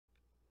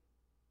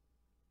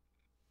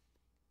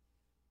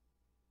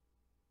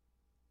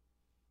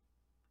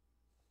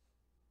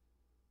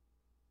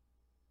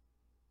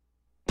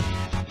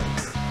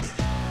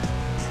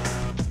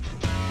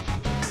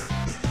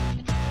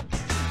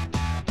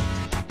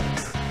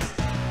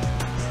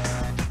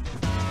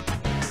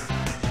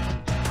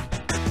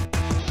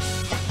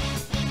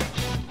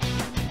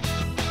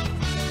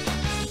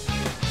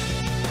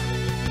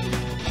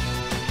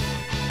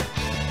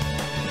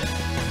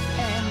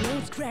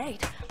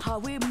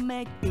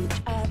make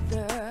each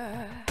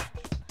other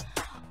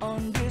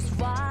on this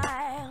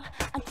wild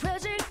and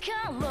crazy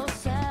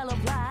carousel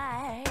of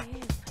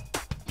life.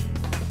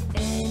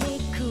 Any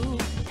cool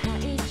how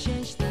it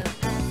changed the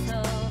path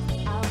of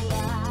our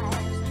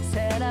lives,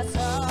 set us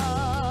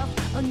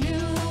off a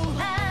new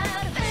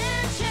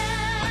adventure.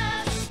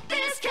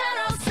 This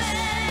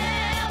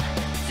carousel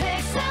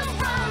takes us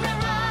round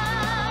and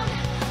round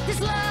this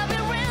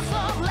labyrinth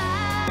of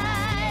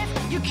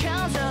life. You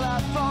can't tell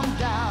up from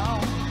down.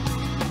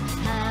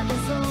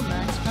 Having so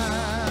much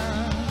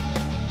fun.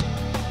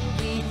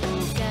 We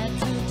forget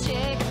to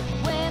check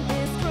when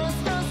this cruise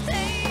was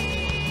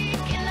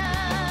taking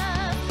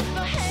us.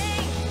 But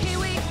hey, here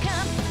we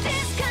come.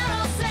 This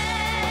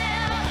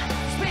carousel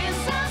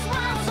spins us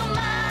round so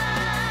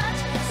much.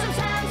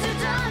 Sometimes you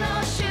don't know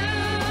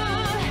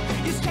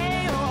should you stay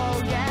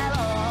or get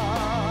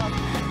off.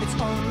 It's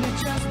only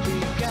just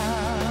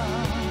begun.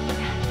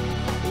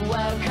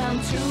 Welcome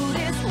to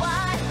this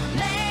wide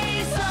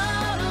maze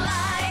of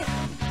life.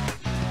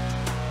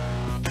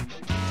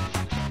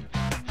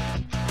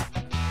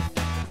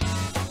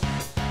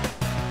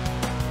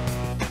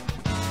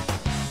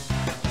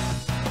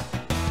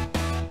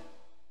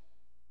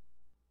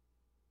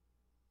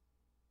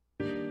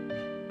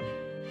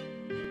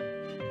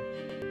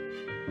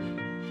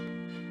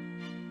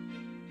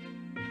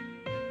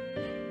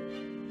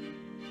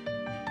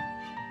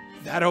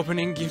 That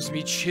opening gives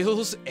me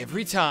chills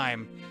every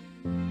time.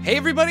 Hey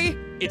everybody,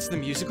 it's the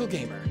Musical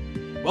Gamer.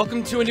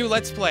 Welcome to a new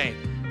Let's Play,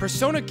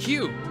 Persona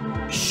Q,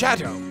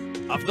 Shadow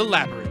of the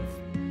Labyrinth.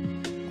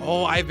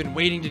 Oh, I've been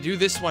waiting to do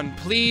this one.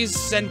 Please,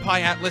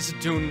 Senpai Atlas,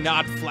 do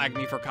not flag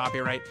me for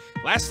copyright.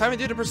 Last time I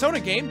did a Persona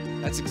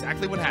game, that's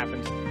exactly what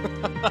happened.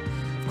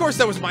 Of course,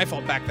 that was my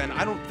fault back then.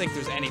 I don't think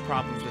there's any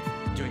problems with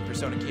doing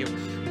Persona Q.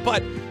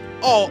 But,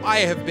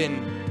 I have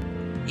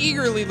been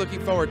eagerly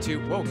looking forward to...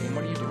 Whoa, game,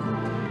 what are you doing?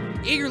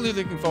 Eagerly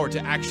looking forward to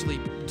actually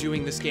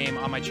doing this game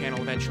on my channel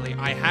eventually.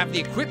 I have the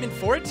equipment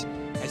for it.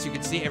 As you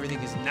can see, everything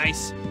is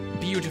nice,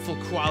 beautiful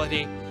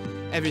quality.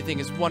 Everything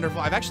is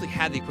wonderful. I've actually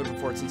had the equipment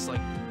for it since like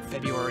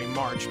February,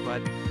 March,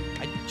 but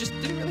I just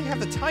didn't really have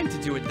the time to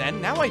do it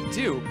then. Now I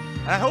do,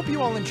 and I hope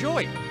you all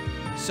enjoy.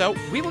 So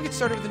we will get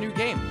started with a new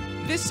game.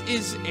 This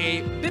is a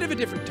bit of a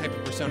different type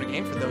of Persona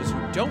game for those who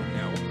don't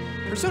know.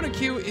 Persona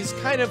Q is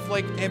kind of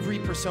like every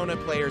Persona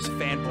player's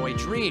fanboy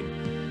dream.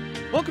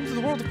 Welcome to the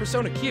world of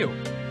Persona Q.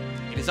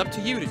 It is up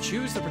to you to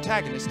choose the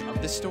protagonist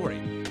of this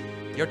story.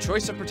 Your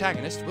choice of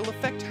protagonist will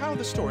affect how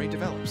the story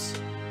develops.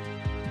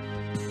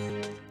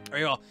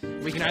 Very well.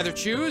 We can either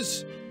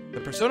choose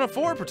the Persona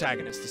 4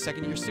 protagonist, a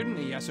second-year student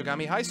at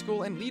Yasogami High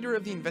School and leader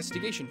of the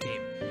investigation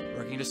team,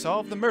 working to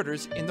solve the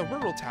murders in the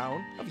rural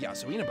town of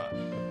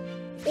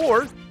Yasuinaba.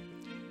 Or,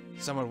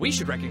 someone we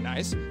should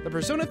recognize, the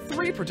Persona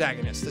 3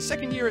 protagonist, the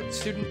second-year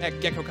student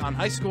at Gekkokan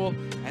High School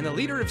and the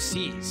leader of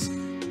SEAS.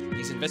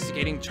 He's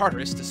investigating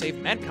Charteris to save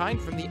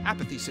mankind from the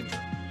apathy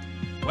syndrome.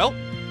 Well,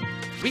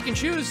 we can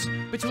choose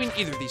between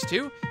either of these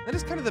two. That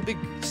is kind of the big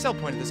sell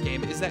point of this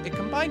game, is that it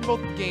combined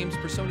both games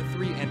Persona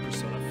 3 and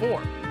Persona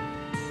 4.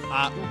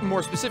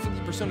 More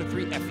specifically, Persona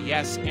 3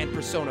 FES and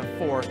Persona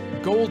 4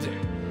 Golden.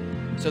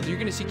 So you're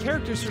going to see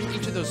characters from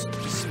each of those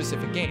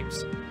specific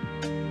games.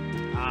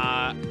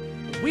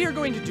 We are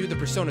going to do the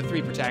Persona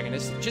 3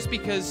 protagonist just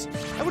because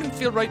I wouldn't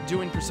feel right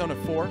doing Persona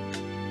 4.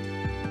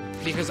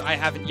 Because I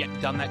haven't yet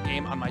done that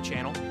game on my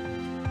channel.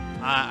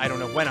 I don't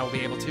know when I will be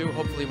able to.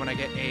 Hopefully when I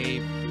get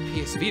a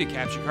PS Vita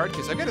capture card,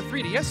 because I've got a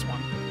 3DS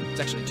one. It's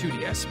actually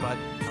 2DS, but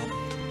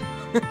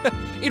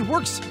it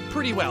works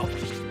pretty well.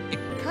 It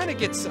kind of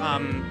gets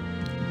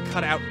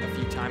cut out a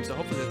few times, so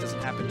hopefully that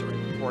doesn't happen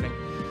during recording.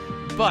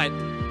 But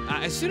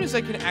as soon as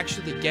I can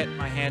actually get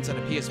my hands on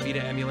a PS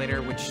Vita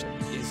emulator, which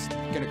is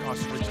going to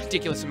cost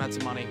ridiculous amounts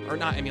of money, or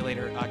not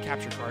emulator,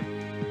 capture card,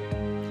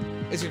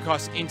 it's going to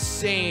cost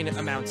insane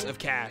amounts of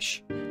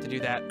cash to do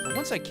that. But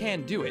once I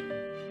can do it,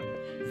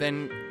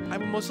 then I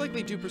will most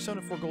likely do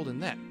Persona 4 Golden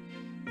then.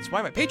 That's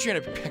why my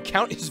Patreon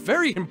account is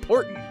very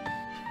important.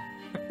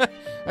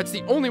 That's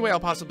the only way I'll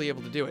possibly be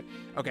able to do it.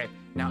 Okay,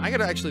 now I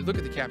gotta actually look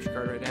at the capture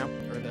card right now.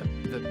 Or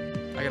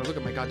I gotta look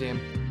at my goddamn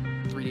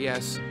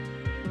 3DS.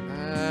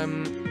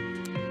 And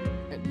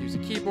use a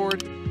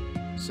keyboard.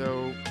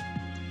 So,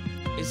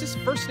 is this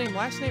first name,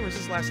 last name, or is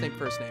this last name,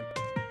 first name?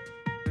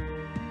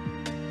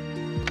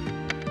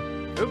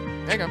 Oop,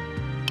 hang on.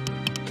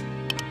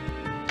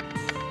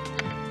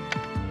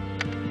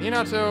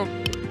 Minato.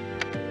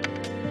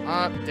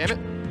 Damn it.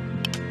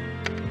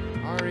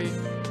 Ari.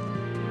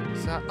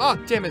 Oh,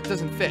 damn it, it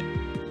doesn't fit.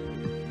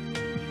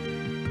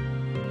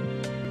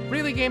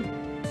 Really, game?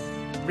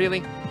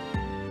 Really?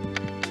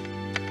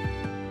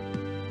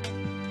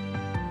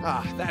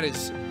 That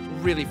is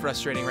really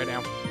frustrating right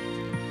now.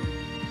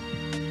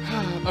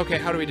 Okay,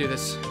 how do we do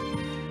this?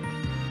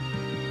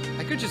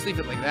 I could just leave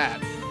it like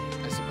that,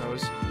 I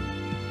suppose.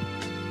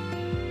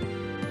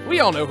 We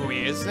all know who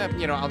he is.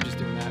 You know, I'm just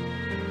doing that.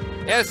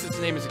 Yes, its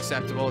name is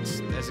acceptable. It's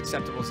as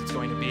acceptable as it's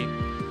going to be.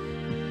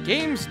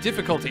 Game's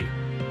difficulty.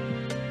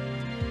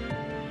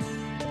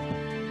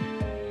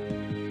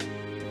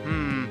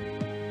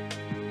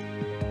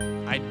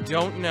 I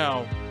don't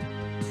know.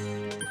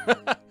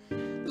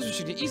 Listeners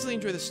should easily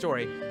enjoy the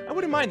story. I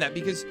wouldn't mind that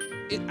because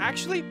it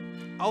actually,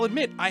 I'll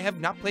admit, I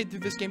have not played through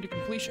this game to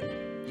completion.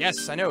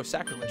 Yes, I know,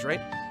 sacrilege, right?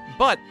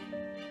 But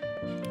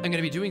I'm going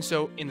to be doing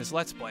so in this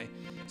Let's Play.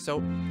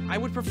 So I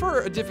would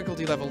prefer a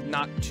difficulty level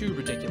not too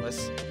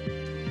ridiculous.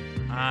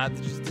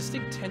 There's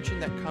distinct tension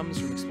that comes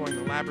from exploring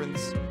the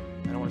labyrinths.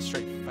 I don't want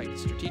to fight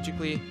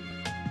strategically.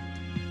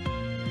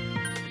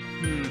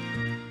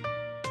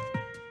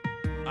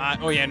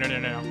 Oh yeah, no.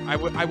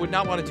 I would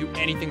not want to do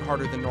anything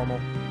harder than normal.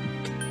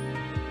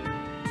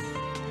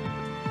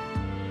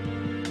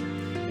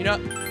 You know,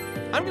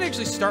 I'm gonna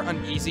actually start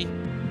on easy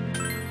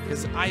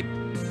because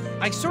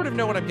I sort of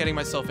know what I'm getting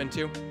myself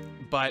into,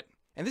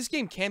 and this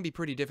game can be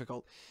pretty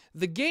difficult.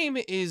 The game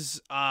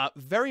is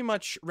very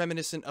much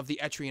reminiscent of the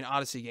Etrian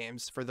Odyssey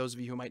games, for those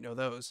of you who might know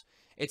those.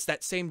 It's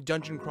that same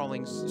dungeon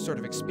crawling sort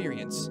of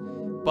experience,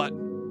 but,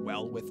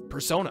 well, with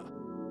Persona.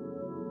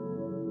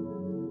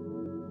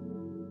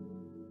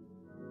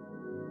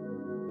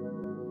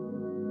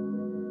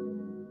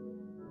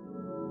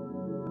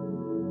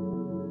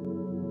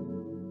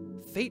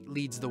 Fate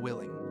leads the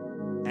willing,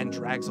 and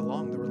drags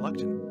along the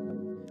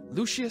reluctant.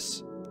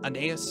 Lucius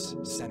Annaeus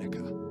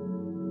Seneca.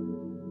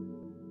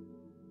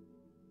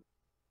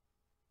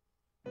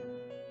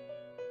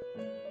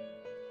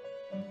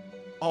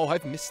 Oh,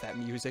 I've missed that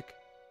music.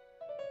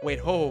 Wait,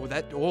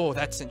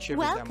 that sent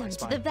shivers down my Welcome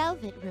spine. to the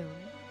Velvet Room.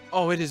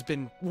 Oh, it has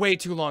been way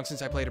too long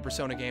since I played a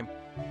Persona game,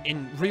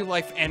 in real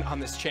life and on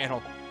this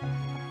channel.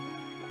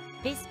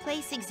 This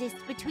place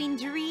exists between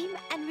dream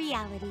and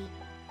reality,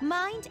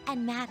 mind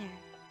and matter.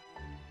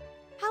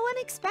 How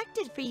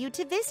unexpected for you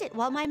to visit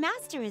while my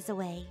master is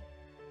away.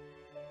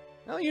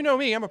 Well, you know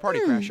me, I'm a party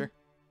crasher.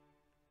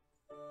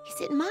 Is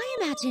it my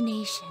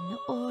imagination,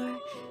 or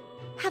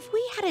have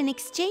we had an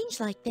exchange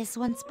like this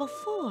once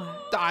before?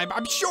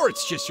 I'm sure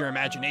it's just your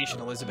imagination,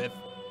 Elizabeth.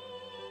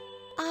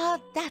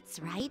 That's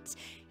right.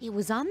 It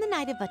was on the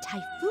night of a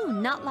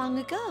typhoon not long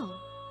ago.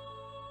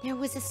 There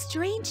was a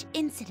strange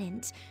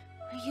incident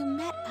where you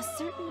met a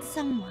certain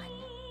someone.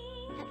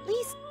 At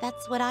least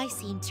that's what I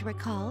seem to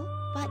recall,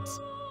 but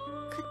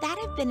could that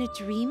have been a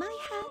dream I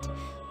had?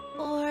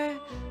 Or...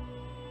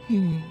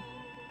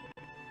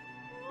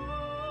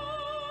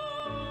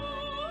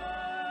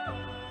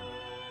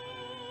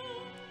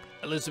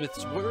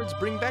 Elizabeth's words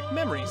bring back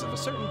memories of a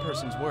certain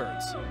person's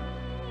words.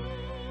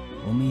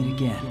 We'll meet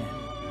again.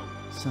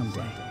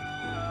 Someday.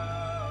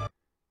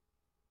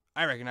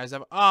 I recognize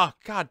that. Oh,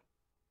 God.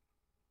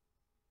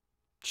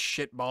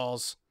 Shit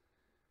balls.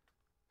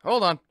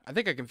 Hold on. I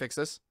think I can fix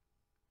this.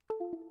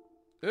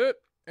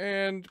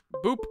 And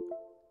boop.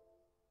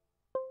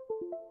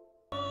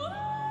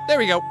 There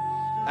we go.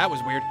 That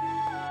was weird.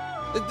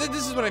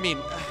 This is what I mean.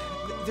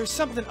 There's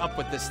something up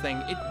with this thing.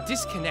 It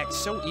disconnects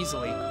so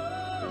easily.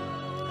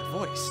 That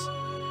voice.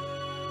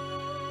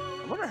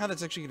 I wonder how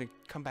that's actually going to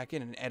come back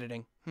in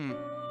editing.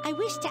 I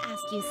wish to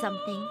ask you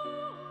something.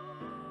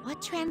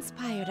 What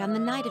transpired on the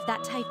night of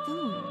that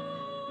typhoon?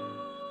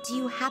 Do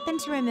you happen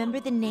to remember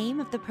the name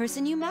of the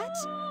person you met?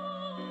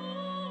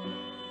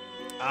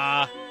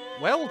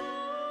 Well...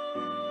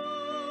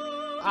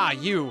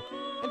 you.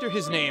 Enter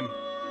his name.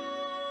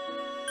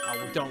 Oh,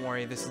 well, don't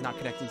worry, this is not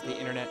connecting to the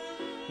internet.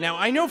 Now,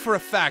 I know for a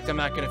fact I'm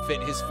not going to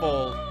fit his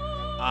full,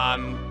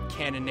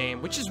 canon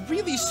name, which is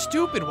really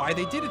stupid why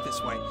they did it this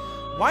way.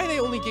 Why they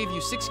only gave you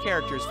 6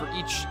 characters for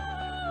each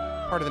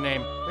part of the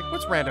name. Like,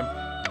 what's random?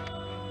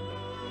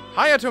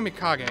 Hayato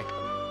Mikage.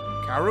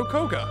 Karu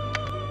Koga.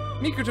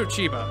 Mikoto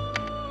Chiba.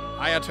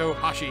 Hayato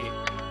Hashi.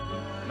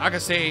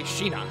 Nagase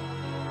Shina.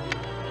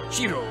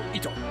 Shiro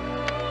Ito.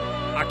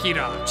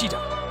 Akira Chida.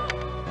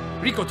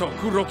 Rikoto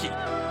Kuroki.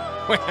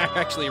 I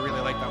actually really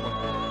like that one.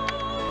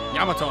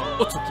 Yamato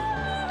Otsuki.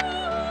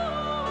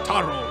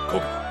 Taro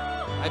Koga.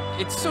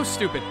 It's so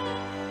stupid.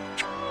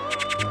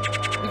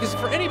 Because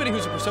for anybody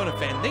who's a Persona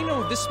fan, they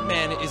know this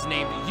man is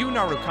named Yu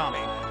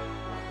Narukami,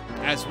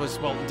 as was,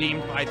 well,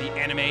 deemed by the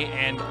anime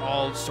and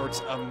all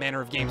sorts of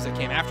manner of games that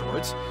came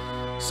afterwards.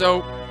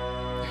 So,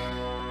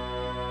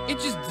 it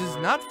just does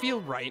not feel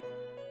right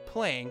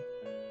playing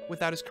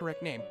without his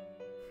correct name.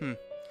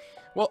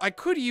 Well, I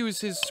could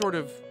use his sort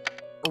of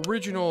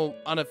original,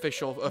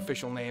 unofficial,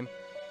 official name,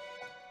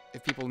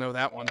 if people know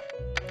that one.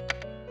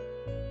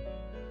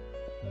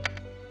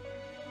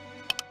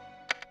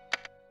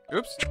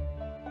 Oops.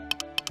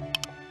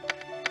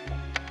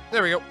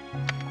 There we go.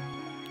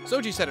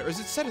 Soji said it, or is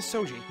it said as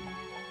Soji?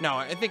 No,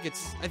 I think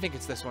it's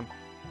this one.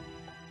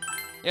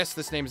 Yes,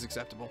 this name is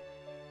acceptable.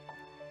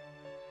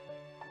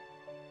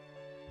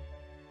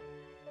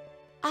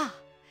 Ah,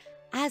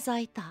 as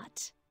I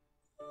thought.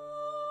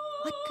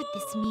 What could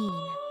this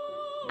mean?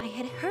 I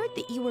had heard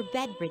that you were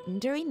bedridden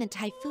during the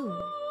typhoon.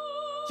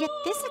 Yet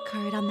this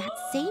occurred on that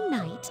same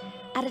night,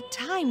 at a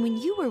time when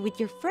you were with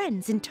your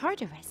friends in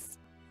Tartarus.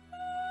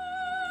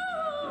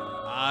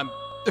 I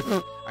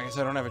guess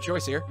I don't have a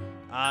choice here.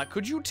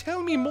 Could you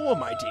tell me more,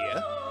 my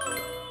dear?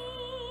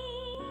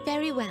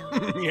 Very well.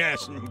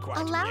 Yes, quite.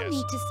 Allow yes.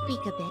 me to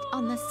speak a bit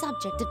on the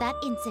subject of that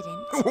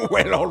incident.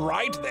 Well, all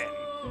right then.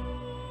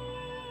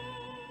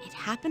 It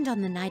happened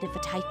on the night of a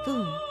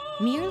typhoon,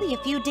 merely a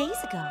few days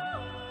ago.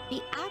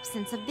 The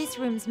absence of this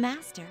room's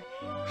master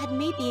had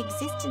made the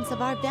existence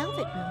of our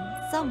Velvet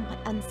Room somewhat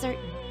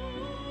uncertain.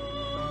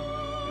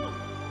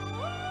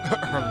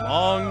 Her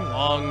long,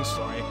 long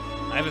story.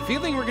 I have a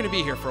feeling we're going to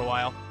be here for a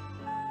while.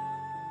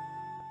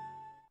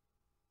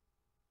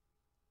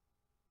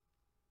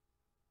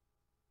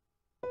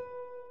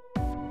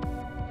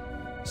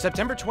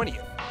 September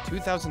 20th,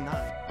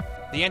 2009.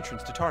 The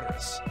entrance to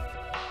Tartarus.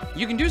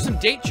 You can do some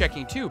date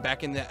checking too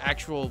back in the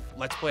actual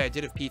Let's Play I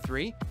did of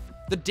P3.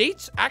 The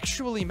dates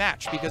actually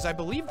match because I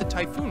believe the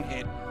typhoon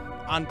hit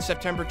on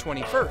September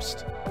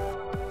 21st.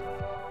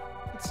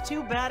 It's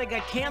too bad it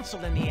got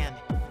canceled in the end.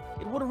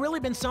 It would have really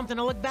been something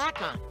to look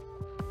back on.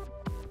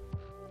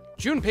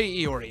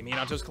 Junpei Iori,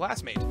 Minato's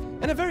classmate,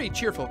 and a very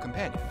cheerful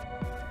companion.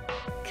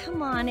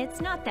 Come on, it's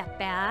not that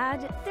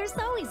bad. There's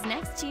always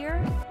next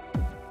year.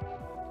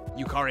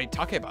 Yukari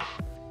Takeba,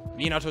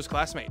 Minato's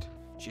classmate.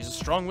 She's a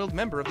strong-willed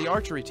member of the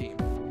archery team.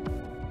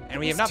 And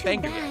we have not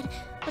banged her yet.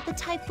 But the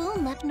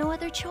typhoon left no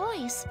other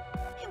choice.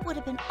 It would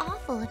have been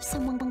awful if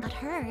someone got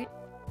hurt.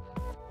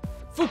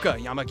 Fuka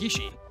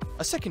Yamagishi,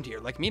 a second year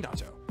like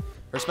Minato.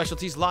 Her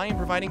specialties lie in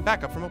providing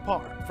backup from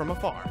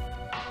afar.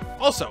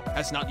 Also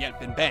has not yet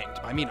been banged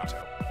by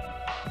Minato.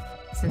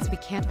 Since we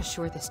can't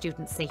assure the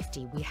student's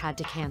safety, we had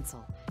to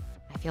cancel.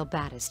 I feel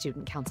bad as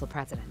student council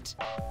president.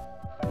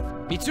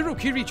 Mitsuru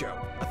Kirijo,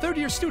 a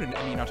third-year student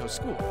at Minato's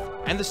school,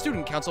 and the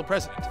student council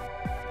president.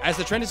 As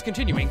the trend is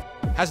continuing,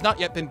 has not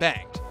yet been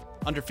banged,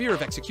 under fear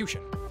of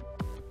execution.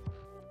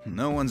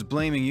 No one's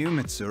blaming you,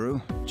 Mitsuru.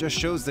 Just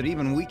shows that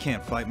even we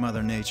can't fight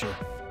Mother Nature.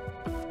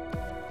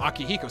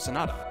 Akihiko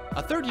Sanada,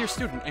 a third-year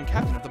student and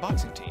captain of the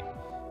boxing team.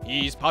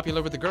 He's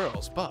popular with the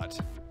girls, but...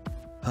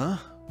 Huh?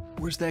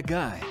 Where's that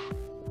guy?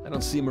 I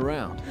don't see him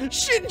around.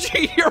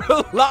 Shinji, you're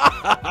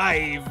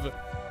alive!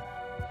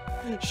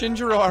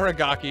 Shinjiro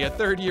Aragaki, a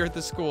third year at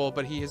the school,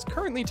 but he has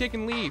currently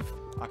taken leave.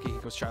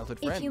 Akihiko's childhood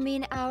friend. If you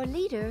mean our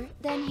leader,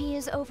 then he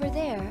is over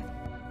there.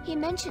 He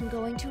mentioned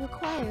going to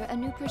acquire a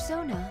new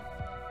persona.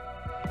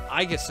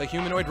 I guess a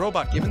humanoid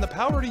robot given the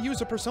power to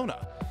use a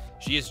persona.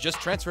 She is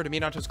just transferred to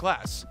Minato's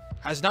class.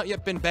 Has not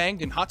yet been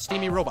banged in hot,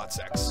 steamy robot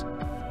sex.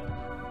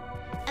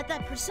 At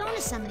that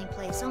persona summoning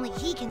place, only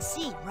he can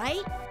see,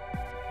 right?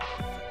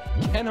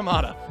 Ken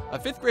Amada, a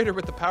fifth grader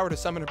with the power to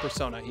summon a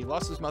persona. He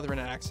lost his mother in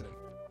an accident.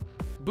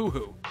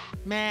 Boo-hoo.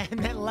 Man,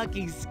 that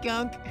lucky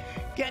skunk.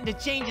 Getting to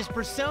change his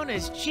persona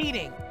is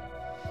cheating.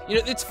 You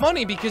know, it's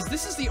funny because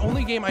this is the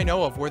only game I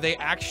know of where they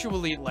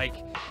actually, like,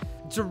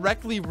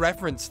 directly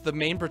reference the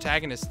main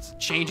protagonists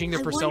changing their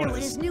personas. I wonder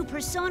what his new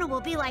persona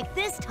will be like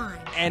this time.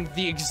 And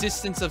the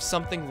existence of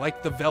something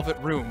like the Velvet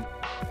Room.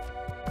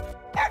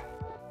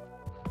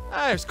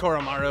 There's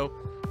Koromaru,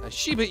 a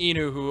Shiba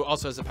Inu who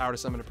also has the power to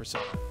summon a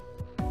persona.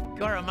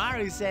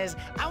 Koromaru says,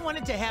 I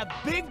wanted to have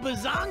big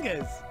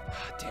bazongas.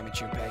 Damn it,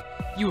 Junpei.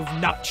 You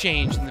have not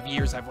changed in the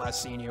years I've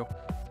last seen you.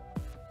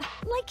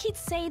 Like he'd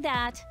say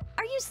that.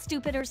 Are you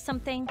stupid or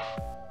something?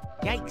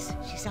 Yikes,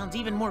 she sounds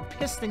even more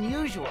pissed than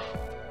usual.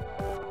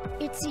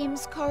 It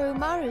seems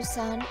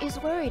Koromaru-san is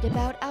worried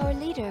about our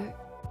leader.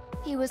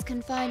 He was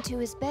confined to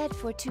his bed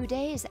for 2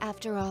 days,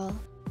 after all.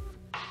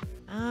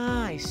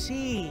 Ah, I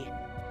see.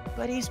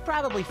 But he's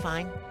probably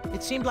fine.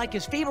 It seemed like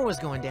his fever was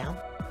going down.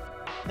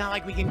 Not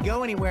like we can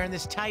go anywhere in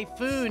this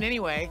typhoon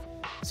anyway,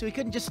 so he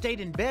couldn't just stayed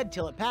in bed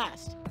till it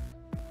passed.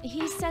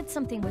 He said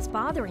something was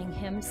bothering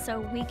him,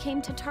 so we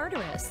came to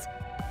Tartarus.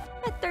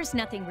 But there's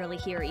nothing really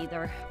here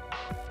either.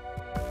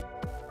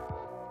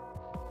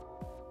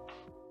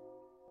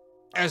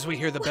 As we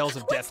hear the bells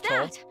of death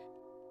toll.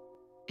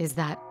 Is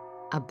that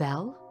a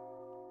bell?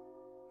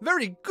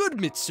 Very good,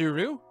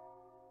 Mitsuru.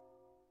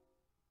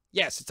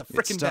 Yes, it's a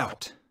frickin' bell.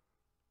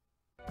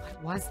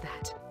 What was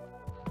that?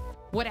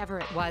 Whatever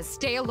it was,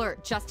 stay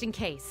alert just in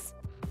case.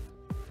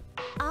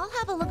 I'll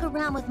have a look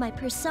around with my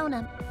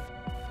persona.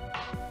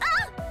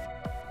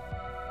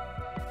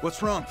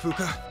 What's wrong,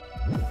 Fuka?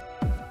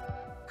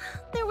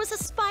 There was a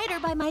spider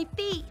by my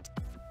feet.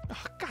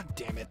 Oh, God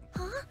damn it.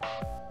 Huh?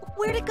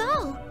 Where'd it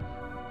go?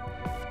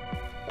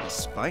 A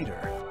spider?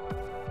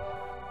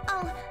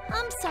 Oh,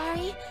 I'm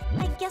sorry.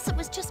 I guess it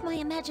was just my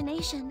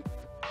imagination.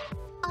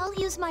 I'll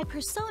use my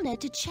persona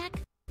to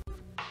check.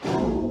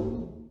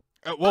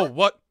 Whoa,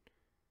 what?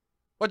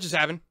 What just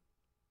happened?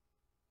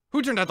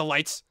 Who turned out the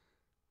lights?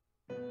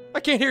 I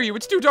can't hear you,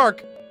 it's too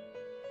dark.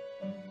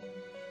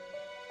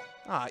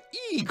 Ah,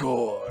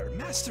 Igor,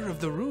 master of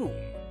the room.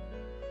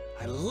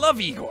 I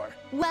love Igor.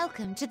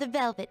 Welcome to the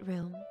Velvet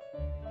Room.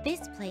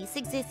 This place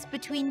exists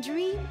between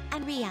dream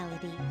and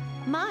reality,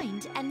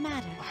 mind and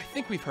matter. I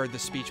think we've heard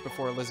this speech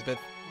before, Elizabeth.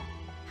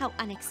 How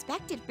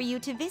unexpected for you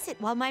to visit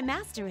while my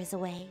master is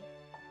away.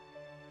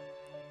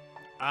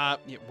 Yeah,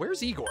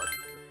 where's Igor?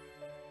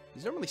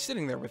 He's normally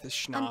sitting there with his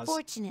schnoz.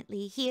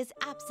 Unfortunately, he is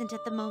absent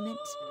at the moment.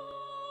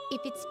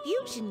 If it's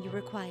fusion you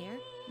require,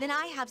 then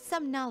I have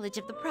some knowledge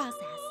of the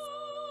process.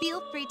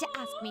 Feel free to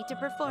ask me to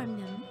perform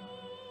them.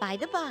 By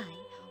the by,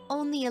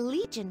 only a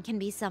legion can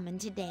be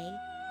summoned today.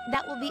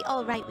 That will be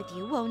all right with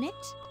you, won't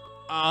it?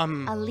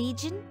 A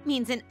legion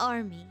means an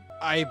army.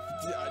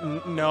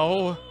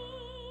 No.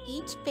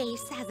 Each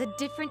face has a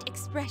different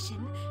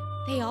expression.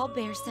 They all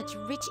bear such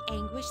rich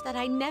anguish that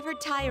I never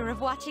tire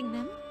of watching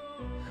them.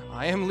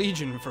 I am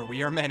Legion, for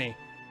we are many.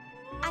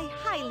 I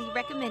highly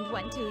recommend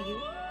one to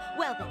you.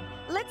 Well then,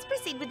 let's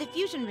proceed with the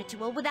fusion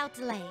ritual without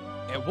delay.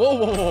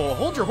 Whoa,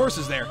 hold your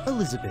horses there.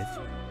 Elizabeth,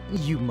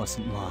 you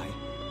mustn't lie.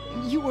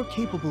 You are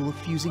capable of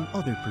fusing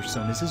other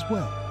personas as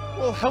well.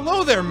 Well,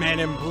 hello there, man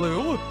in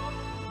blue.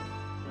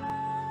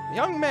 A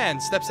young man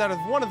steps out of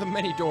one of the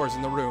many doors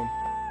in the room.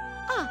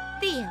 Ah,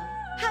 Theo.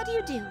 How do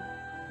you do?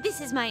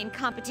 This is my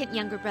incompetent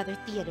younger brother,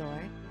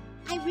 Theodore.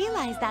 I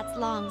realize that's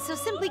long, so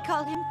simply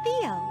call him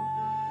Theo.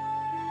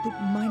 But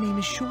my name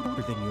is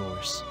shorter than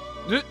yours.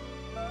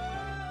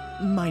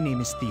 My name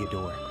is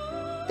Theodore.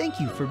 Thank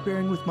you for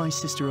bearing with my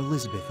sister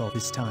Elizabeth all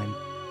this time.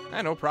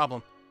 No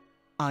problem.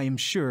 I am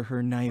sure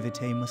her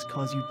naivete must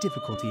cause you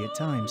difficulty at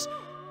times,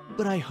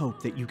 but I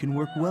hope that you can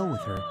work well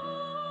with her.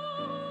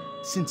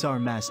 Since our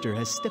master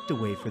has stepped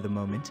away for the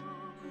moment,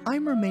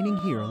 I'm remaining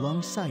here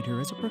alongside her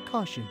as a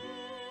precaution.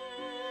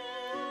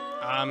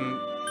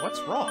 What's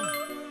wrong?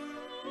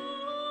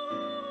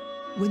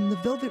 When the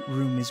Velvet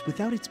Room is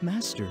without its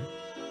master,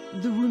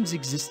 the room's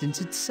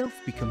existence itself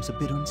becomes a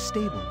bit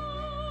unstable.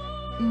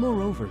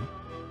 Moreover,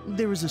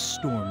 there is a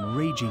storm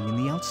raging in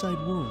the outside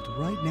world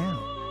right now.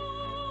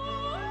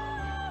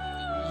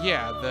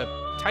 Yeah, the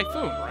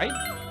typhoon, right?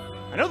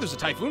 I know there's a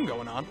typhoon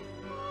going on.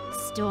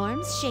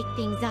 Storms shake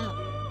things up.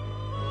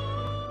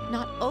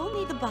 Not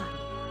only the body,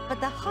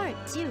 but the heart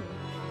too.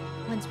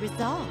 One's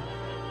resolve,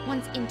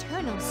 one's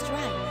internal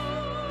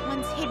strife,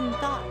 one's hidden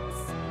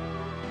thoughts.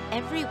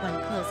 Everyone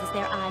closes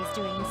their eyes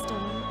during a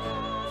storm,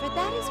 for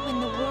that is when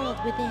the world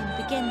within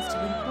begins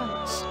to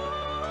encroach.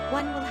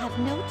 One will have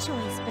no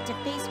choice but to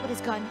face what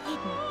has gone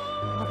hidden,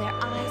 while their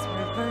eyes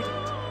were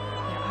averted.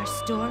 There are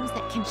storms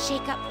that can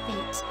shake up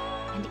fate,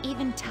 and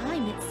even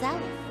time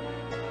itself.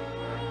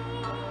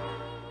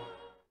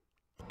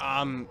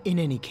 In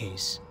any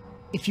case,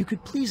 if you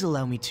could please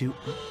allow me to...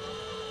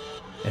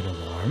 An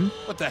alarm?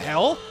 What the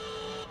hell?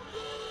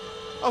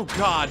 Oh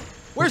god,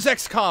 where's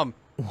XCOM?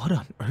 What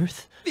on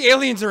earth? The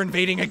aliens are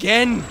invading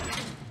again!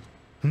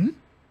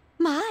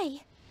 My.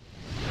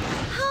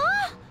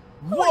 Huh?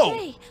 Whoa!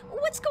 Hey,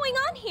 what's going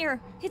on here?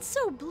 It's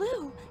so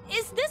blue.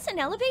 Is this an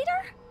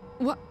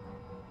elevator?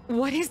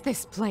 What is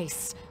this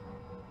place?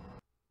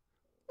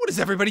 What is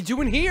everybody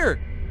doing here?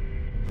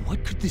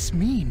 What could this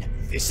mean?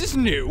 This is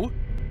new.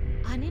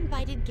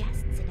 Uninvited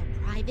guests in a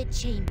private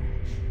chamber.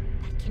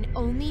 That can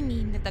only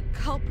mean that the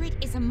culprit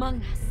is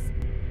among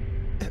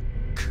us.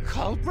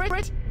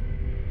 Culprit?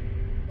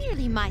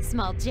 Merely my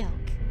small joke.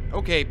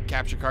 Okay,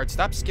 capture card,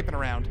 stop skipping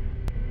around.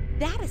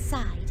 That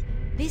aside,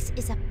 this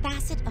is a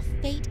facet of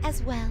fate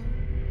as well.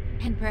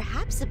 And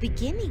perhaps a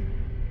beginning.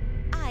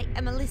 I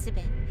am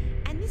Elizabeth,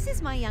 and this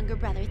is my younger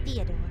brother,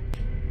 Theodore.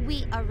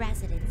 We are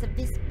residents of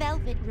this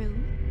Velvet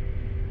Room.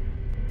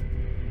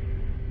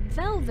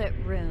 Velvet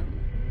Room.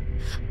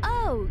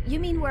 Oh, you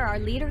mean where our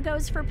leader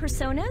goes for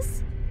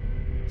personas?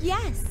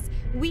 Yes,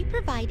 we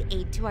provide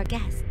aid to our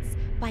guests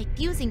by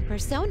fusing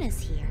personas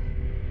here.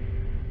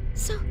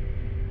 So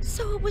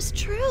it was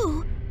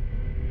true.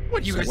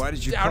 What, you guys why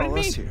did you doubted call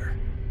me? us here?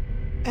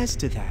 As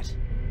to that,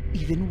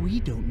 even we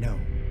don't know.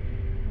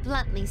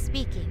 Bluntly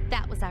speaking,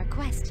 that was our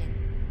question.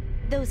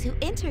 Those who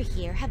enter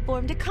here have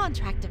formed a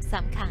contract of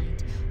some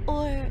kind,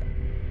 or...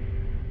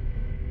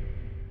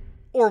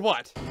 Or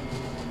what?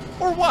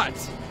 Or what?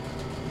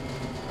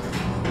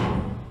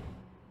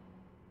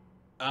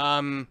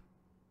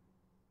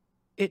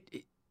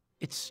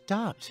 It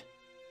stopped.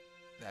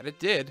 That it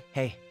did.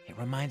 Hey, it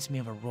reminds me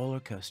of a roller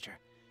coaster.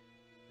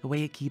 The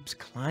way it keeps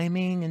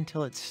climbing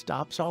until it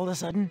stops all of a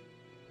sudden.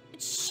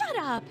 Shut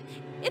up!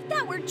 If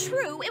that were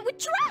true, it would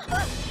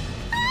drop!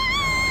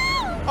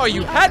 Oh,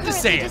 you had to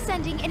say it!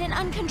 Descending in an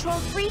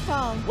uncontrolled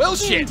freefall. Well, We're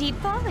shit! indeed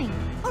falling.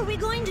 Are we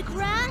going to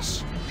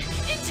crash?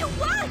 Into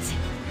what?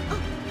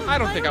 I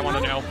don't think I want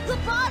to know. The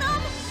bottom?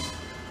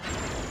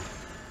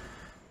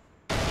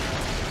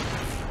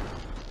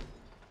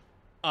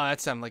 Oh,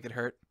 that sounded like it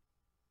hurt.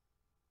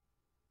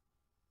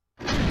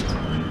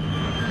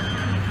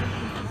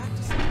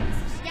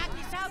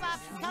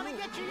 Yakisoba! Come and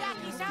get your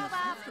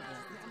yakisoba!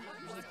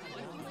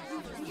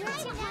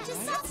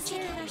 Just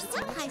substitute our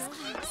surprise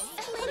class.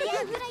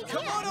 Yeah, good idea.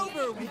 Come on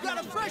over. We've got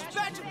a fresh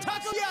batch of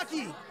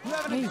takoyaki. We're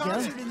having There a you go.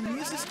 concert in the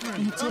music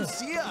room. Me Come too.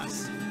 see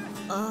us.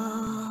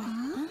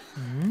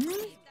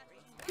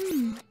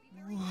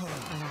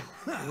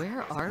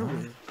 Where are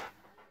we?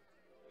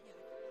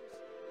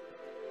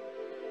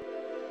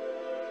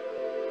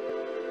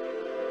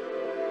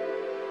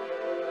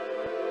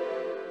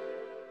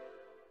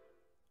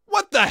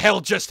 What the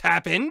hell just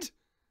happened?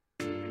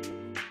 I've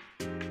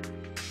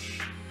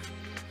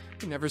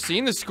never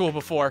seen this school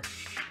before.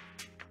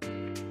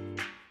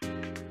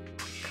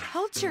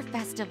 Culture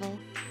Festival.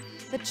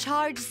 The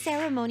charged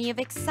ceremony of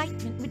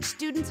excitement which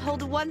students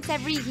hold once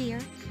every year.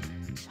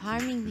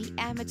 Charmingly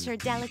amateur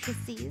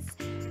delicacies.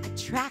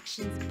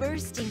 Attractions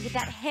bursting with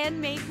that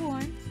handmade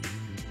warmth.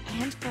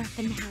 And for a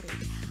finale,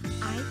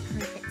 I've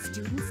heard that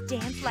students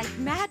dance like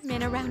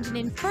madmen around an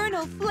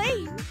infernal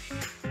flame.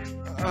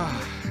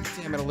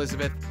 Damn it,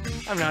 Elizabeth.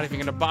 I'm not even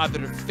gonna bother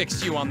to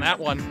fix you on that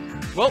one.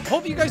 Well,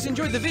 hope you guys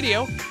enjoyed the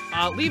video.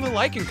 Leave a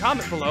like and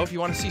comment below if you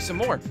want to see some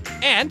more.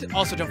 And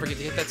also don't forget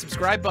to hit that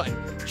subscribe button.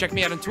 Check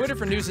me out on Twitter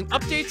for news and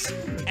updates,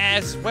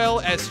 as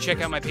well as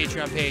check out my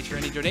Patreon page for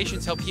any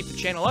donations help keep the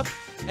channel up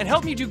and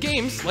help me do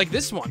games like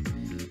this one.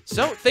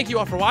 So, thank you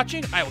all for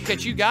watching. I will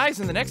catch you guys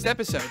in the next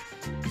episode.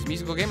 This is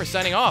Musical Gamer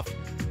signing off.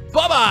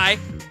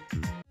 Bye-bye!